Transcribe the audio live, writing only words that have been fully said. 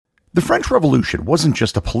The French Revolution wasn't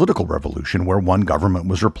just a political revolution where one government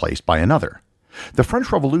was replaced by another. The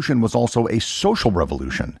French Revolution was also a social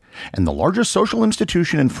revolution, and the largest social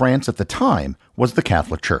institution in France at the time was the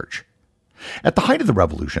Catholic Church. At the height of the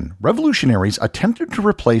revolution, revolutionaries attempted to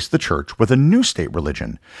replace the church with a new state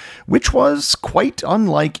religion, which was quite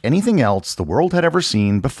unlike anything else the world had ever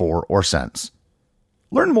seen before or since.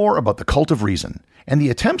 Learn more about the cult of reason and the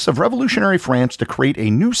attempts of revolutionary France to create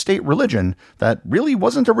a new state religion that really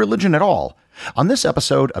wasn't a religion at all on this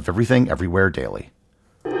episode of Everything Everywhere Daily.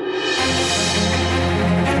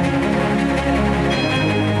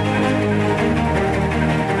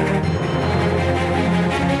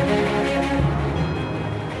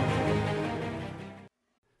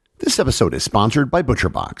 This episode is sponsored by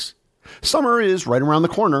ButcherBox. Summer is right around the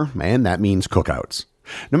corner, and that means cookouts.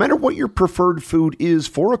 No matter what your preferred food is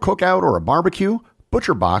for a cookout or a barbecue,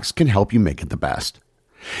 ButcherBox can help you make it the best.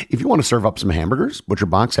 If you want to serve up some hamburgers,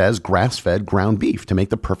 ButcherBox has grass-fed ground beef to make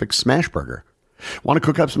the perfect smash burger. Want to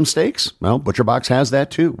cook up some steaks? Well, ButcherBox has that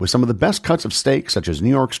too, with some of the best cuts of steak such as New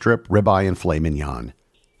York strip, ribeye, and filet mignon.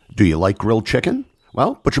 Do you like grilled chicken?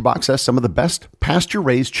 Well, ButcherBox has some of the best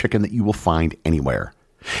pasture-raised chicken that you will find anywhere.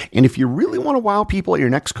 And if you really want to wow people at your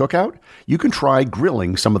next cookout, you can try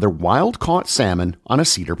grilling some of their wild-caught salmon on a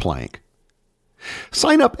cedar plank.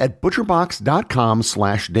 Sign up at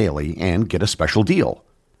butcherbox.com/daily and get a special deal.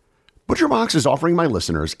 ButcherBox is offering my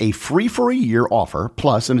listeners a free-for-a-year offer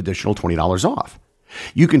plus an additional $20 off.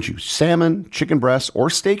 You can choose salmon, chicken breasts, or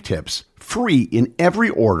steak tips free in every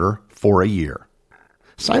order for a year.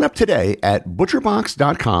 Sign up today at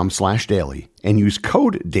butcherbox.com/daily and use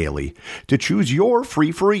code DAILY to choose your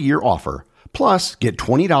free-for-a-year offer, plus get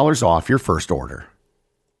 $20 off your first order.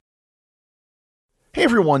 Hey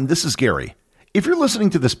everyone, this is Gary. If you're listening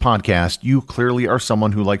to this podcast, you clearly are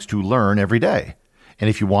someone who likes to learn every day. And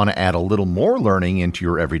if you want to add a little more learning into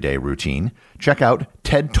your everyday routine, check out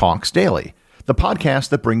TED Talks Daily, the podcast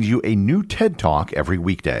that brings you a new TED Talk every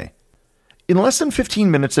weekday. In less than 15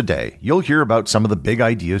 minutes a day, you'll hear about some of the big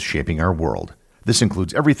ideas shaping our world. This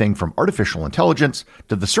includes everything from artificial intelligence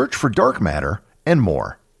to the search for dark matter and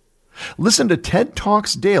more. Listen to TED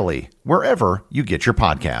Talks Daily wherever you get your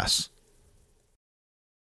podcasts.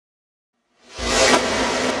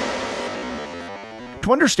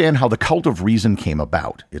 To understand how the cult of reason came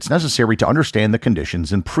about, it's necessary to understand the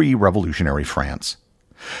conditions in pre-revolutionary France.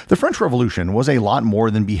 The French Revolution was a lot more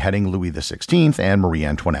than beheading Louis XVI and Marie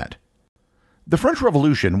Antoinette. The French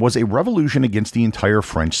Revolution was a revolution against the entire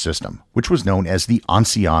French system, which was known as the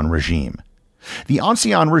Ancien Regime. The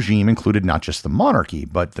Ancien Regime included not just the monarchy,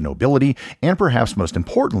 but the nobility, and perhaps most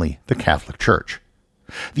importantly, the Catholic Church.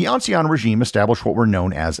 The Ancien Regime established what were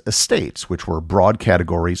known as estates, which were broad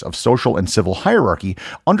categories of social and civil hierarchy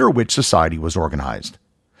under which society was organized.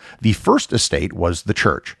 The first estate was the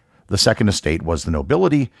church, the second estate was the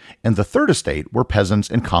nobility, and the third estate were peasants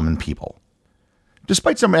and common people.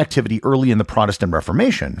 Despite some activity early in the Protestant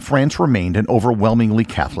Reformation, France remained an overwhelmingly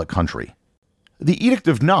Catholic country. The Edict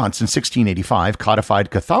of Nantes in 1685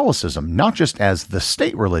 codified Catholicism not just as the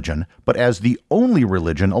state religion, but as the only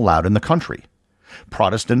religion allowed in the country.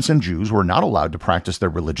 Protestants and Jews were not allowed to practice their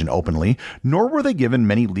religion openly, nor were they given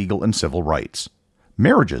many legal and civil rights.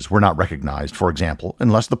 Marriages were not recognized, for example,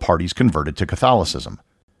 unless the parties converted to Catholicism.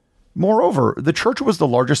 Moreover, the church was the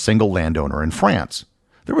largest single landowner in France.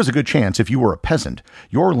 There was a good chance if you were a peasant,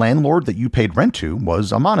 your landlord that you paid rent to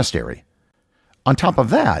was a monastery. On top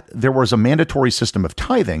of that, there was a mandatory system of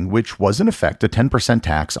tithing, which was in effect a 10%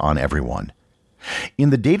 tax on everyone. In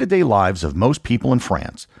the day-to-day lives of most people in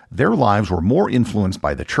France, their lives were more influenced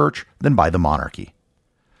by the church than by the monarchy.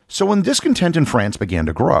 So when discontent in France began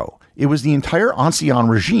to grow, it was the entire Ancien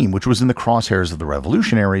Regime which was in the crosshairs of the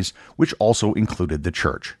revolutionaries, which also included the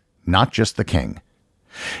church, not just the king.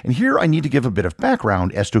 And here I need to give a bit of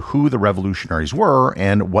background as to who the revolutionaries were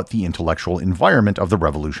and what the intellectual environment of the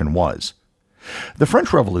revolution was. The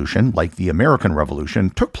French Revolution, like the American Revolution,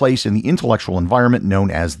 took place in the intellectual environment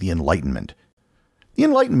known as the Enlightenment. The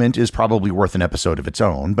Enlightenment is probably worth an episode of its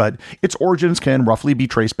own, but its origins can roughly be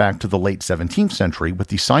traced back to the late 17th century with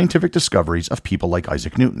the scientific discoveries of people like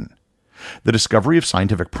Isaac Newton. The discovery of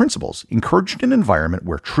scientific principles encouraged an environment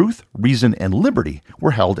where truth, reason, and liberty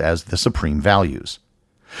were held as the supreme values.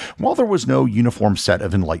 While there was no uniform set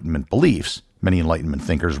of Enlightenment beliefs, many Enlightenment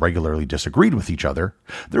thinkers regularly disagreed with each other,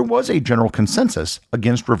 there was a general consensus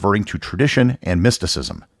against reverting to tradition and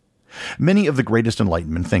mysticism. Many of the greatest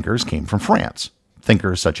Enlightenment thinkers came from France.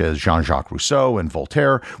 Thinkers such as Jean-Jacques Rousseau and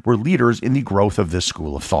Voltaire were leaders in the growth of this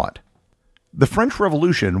school of thought. The French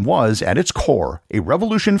Revolution was, at its core, a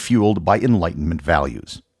revolution fueled by Enlightenment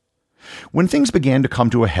values. When things began to come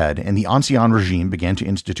to a head and the Ancien regime began to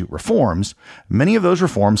institute reforms, many of those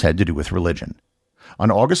reforms had to do with religion. On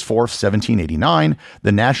August 4, 1789,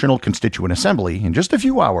 the National Constituent Assembly, in just a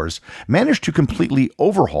few hours, managed to completely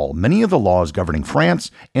overhaul many of the laws governing France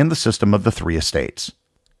and the system of the three estates.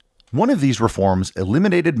 One of these reforms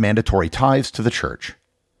eliminated mandatory tithes to the church.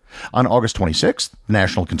 On August 26th, the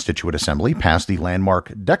National Constituent Assembly passed the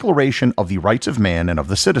landmark Declaration of the Rights of Man and of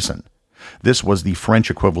the Citizen. This was the French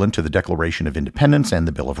equivalent to the Declaration of Independence and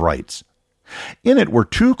the Bill of Rights. In it were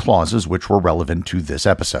two clauses which were relevant to this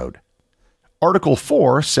episode. Article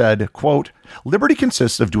 4 said, quote, "Liberty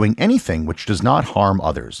consists of doing anything which does not harm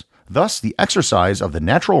others. Thus, the exercise of the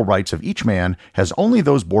natural rights of each man has only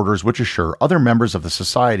those borders which assure other members of the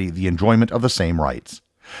society the enjoyment of the same rights.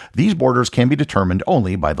 These borders can be determined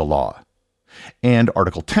only by the law." And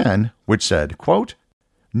Article 10, which said, quote,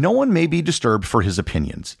 "No one may be disturbed for his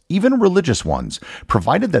opinions, even religious ones,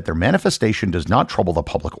 provided that their manifestation does not trouble the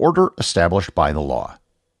public order established by the law."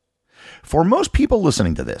 For most people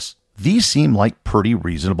listening to this, these seem like pretty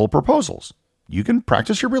reasonable proposals. You can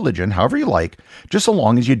practice your religion however you like, just so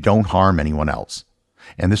long as you don't harm anyone else.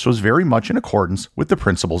 And this was very much in accordance with the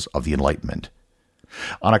principles of the Enlightenment.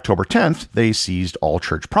 On October 10th, they seized all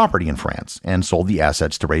church property in France and sold the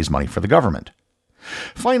assets to raise money for the government.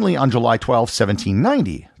 Finally, on July 12,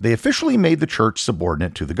 1790, they officially made the church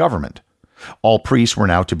subordinate to the government. All priests were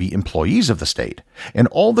now to be employees of the state, and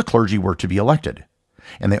all the clergy were to be elected.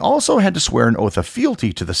 And they also had to swear an oath of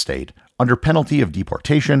fealty to the state under penalty of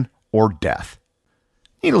deportation or death.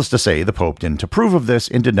 Needless to say, the Pope didn't approve of this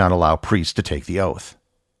and did not allow priests to take the oath.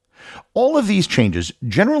 All of these changes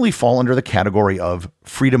generally fall under the category of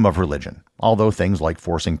freedom of religion, although things like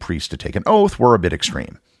forcing priests to take an oath were a bit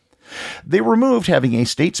extreme. They removed having a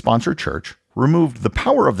state-sponsored church, removed the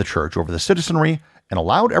power of the church over the citizenry, and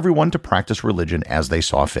allowed everyone to practice religion as they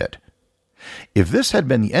saw fit. If this had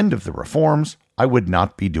been the end of the reforms, I would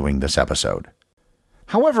not be doing this episode.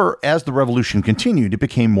 However, as the revolution continued, it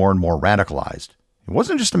became more and more radicalized. It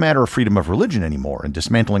wasn't just a matter of freedom of religion anymore and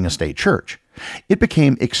dismantling a state church. It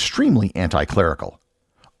became extremely anti-clerical.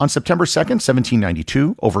 On September 2nd,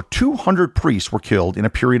 1792, over 200 priests were killed in a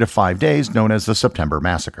period of 5 days known as the September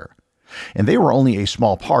Massacre. And they were only a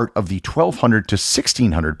small part of the 1,200 to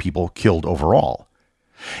 1,600 people killed overall.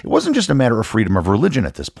 It wasn't just a matter of freedom of religion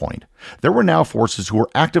at this point. There were now forces who were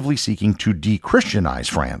actively seeking to de-Christianize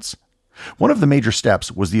France. One of the major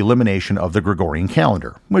steps was the elimination of the Gregorian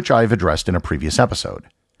calendar, which I've addressed in a previous episode.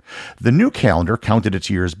 The new calendar counted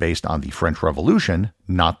its years based on the French Revolution,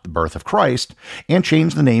 not the birth of Christ, and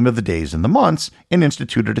changed the name of the days and the months and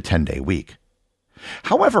instituted a 10-day week.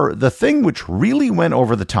 However, the thing which really went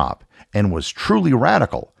over the top and was truly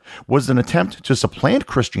radical was an attempt to supplant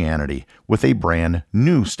Christianity with a brand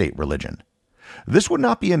new state religion. This would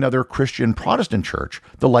not be another Christian Protestant church,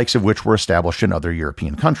 the likes of which were established in other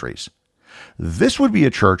European countries. This would be a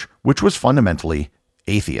church which was fundamentally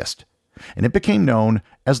atheist, and it became known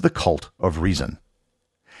as the Cult of Reason.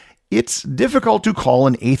 It's difficult to call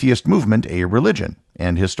an atheist movement a religion,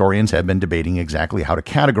 and historians have been debating exactly how to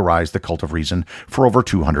categorize the Cult of Reason for over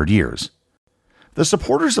 200 years. The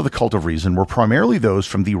supporters of the Cult of Reason were primarily those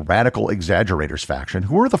from the radical exaggerators faction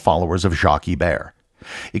who were the followers of Jacques Ibert.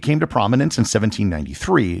 It came to prominence in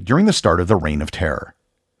 1793 during the start of the Reign of Terror.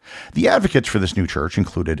 The advocates for this new church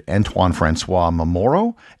included Antoine-François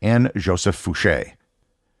Moreau and Joseph Fouché.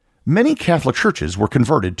 Many Catholic churches were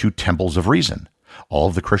converted to temples of reason. All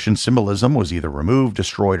of the Christian symbolism was either removed,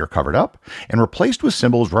 destroyed, or covered up, and replaced with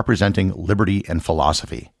symbols representing liberty and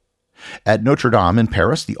philosophy. At Notre Dame in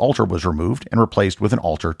Paris, the altar was removed and replaced with an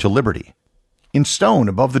altar to liberty. In stone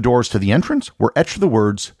above the doors to the entrance were etched the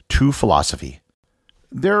words, "To Philosophy."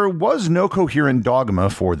 There was no coherent dogma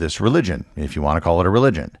for this religion, if you want to call it a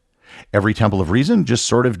religion. Every temple of reason just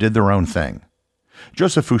sort of did their own thing.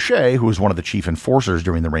 Joseph Fouché, who was one of the chief enforcers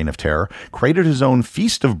during the Reign of Terror, created his own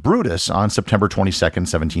Feast of Brutus on September 22nd,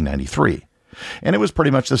 1793, and it was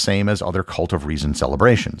pretty much the same as other Cult of Reason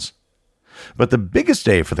celebrations. But the biggest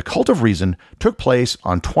day for the Cult of Reason took place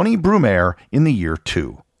on 20 Brumaire in the year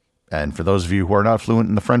 2. And for those of you who are not fluent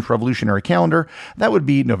in the French Revolutionary calendar, that would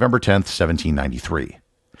be November 10th, 1793.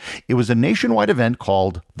 It was a nationwide event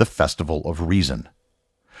called the Festival of Reason.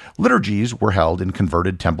 Liturgies were held in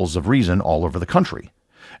converted temples of reason all over the country.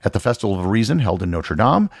 At the Festival of Reason held in Notre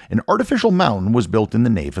Dame, an artificial mountain was built in the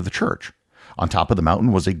nave of the church. On top of the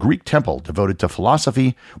mountain was a Greek temple devoted to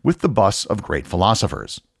philosophy with the busts of great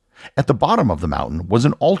philosophers. At the bottom of the mountain was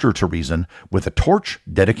an altar to reason with a torch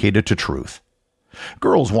dedicated to truth.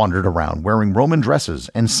 Girls wandered around wearing Roman dresses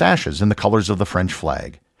and sashes in the colors of the French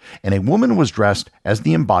flag, and a woman was dressed as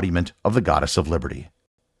the embodiment of the goddess of liberty.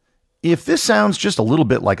 If this sounds just a little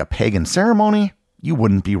bit like a pagan ceremony, you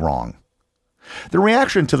wouldn't be wrong. The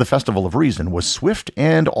reaction to the Festival of Reason was swift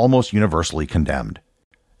and almost universally condemned.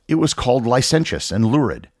 It was called licentious and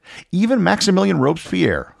lurid. Even Maximilien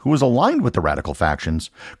Robespierre, who was aligned with the radical factions,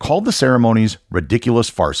 called the ceremonies ridiculous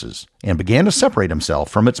farces and began to separate himself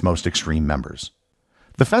from its most extreme members.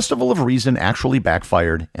 The Festival of Reason actually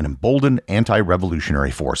backfired and emboldened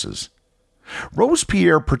anti-revolutionary forces.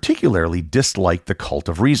 Robespierre particularly disliked the cult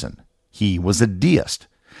of reason. He was a deist.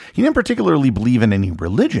 He didn't particularly believe in any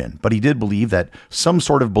religion, but he did believe that some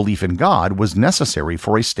sort of belief in God was necessary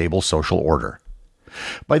for a stable social order.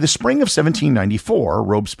 By the spring of 1794,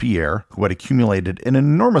 Robespierre, who had accumulated an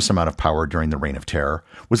enormous amount of power during the Reign of Terror,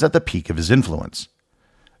 was at the peak of his influence.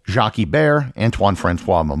 Jacques Ibert,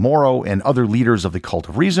 Antoine-François Moreau, and other leaders of the cult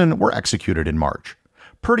of reason were executed in March,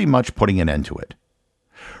 pretty much putting an end to it.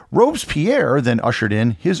 Robespierre then ushered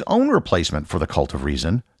in his own replacement for the cult of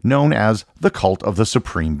reason, known as the cult of the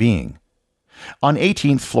Supreme Being. On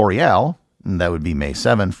 18th Floréal, that would be May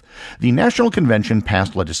 7th, the National Convention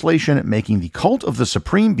passed legislation making the cult of the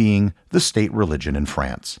Supreme Being the state religion in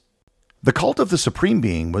France. The cult of the Supreme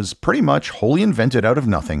Being was pretty much wholly invented out of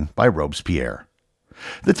nothing by Robespierre.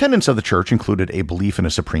 The tenets of the church included a belief in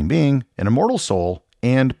a supreme being, an immortal soul,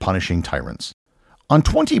 and punishing tyrants. On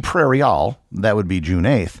 20 Prairial, that would be June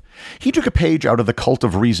 8th, he took a page out of the Cult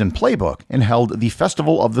of Reason playbook and held the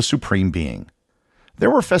Festival of the Supreme Being. There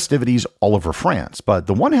were festivities all over France, but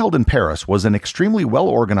the one held in Paris was an extremely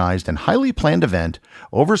well-organized and highly planned event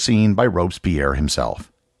overseen by Robespierre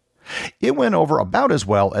himself. It went over about as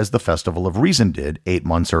well as the Festival of Reason did 8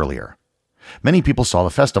 months earlier. Many people saw the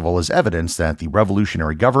festival as evidence that the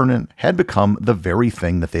revolutionary government had become the very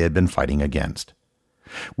thing that they had been fighting against.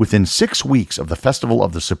 Within 6 weeks of the Festival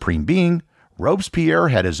of the Supreme Being, Robespierre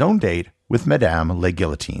had his own date with Madame la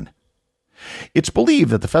Guillotine. It's believed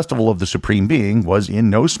that the Festival of the Supreme Being was in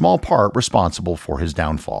no small part responsible for his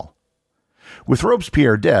downfall. With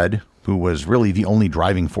Robespierre dead, who was really the only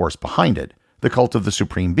driving force behind it, the cult of the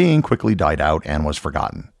Supreme Being quickly died out and was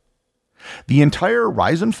forgotten. The entire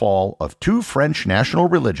rise and fall of two French national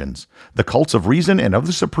religions, the cults of reason and of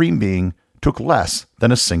the Supreme Being, took less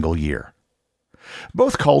than a single year.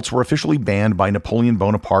 Both cults were officially banned by Napoleon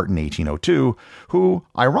Bonaparte in 1802, who,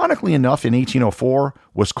 ironically enough in 1804,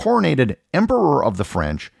 was coronated Emperor of the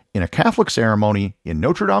French in a Catholic ceremony in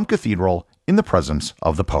Notre Dame Cathedral in the presence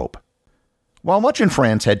of the Pope. While much in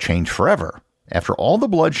France had changed forever, after all the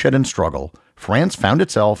bloodshed and struggle, France found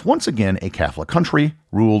itself once again a Catholic country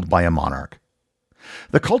ruled by a monarch.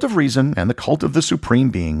 The cult of reason and the cult of the Supreme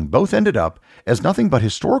Being both ended up as nothing but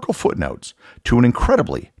historical footnotes to an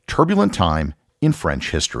incredibly turbulent time in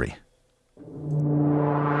French history.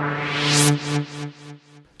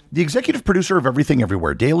 The executive producer of Everything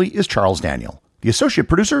Everywhere Daily is Charles Daniel. The associate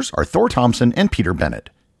producers are Thor Thompson and Peter Bennett.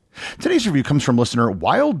 Today's review comes from listener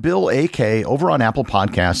Wild Bill AK over on Apple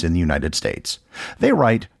Podcasts in the United States. They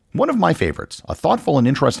write, "One of my favorites, a thoughtful and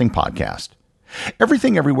interesting podcast.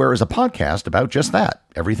 Everything Everywhere is a podcast about just that,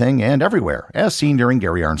 everything and everywhere, as seen during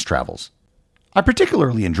Gary Arndt's travels. I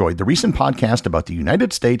particularly enjoyed the recent podcast about the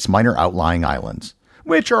United States minor outlying islands,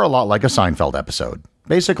 which are a lot like a Seinfeld episode,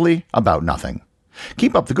 basically about nothing.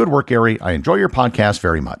 Keep up the good work, Gary. I enjoy your podcast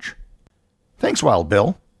very much." Thanks, Wild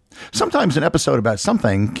Bill. Sometimes an episode about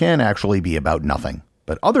something can actually be about nothing,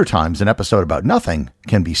 but other times an episode about nothing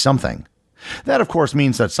can be something. That, of course,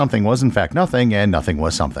 means that something was in fact nothing and nothing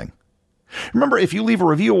was something. Remember, if you leave a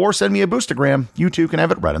review or send me a boostagram, you too can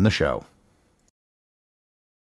have it read on the show.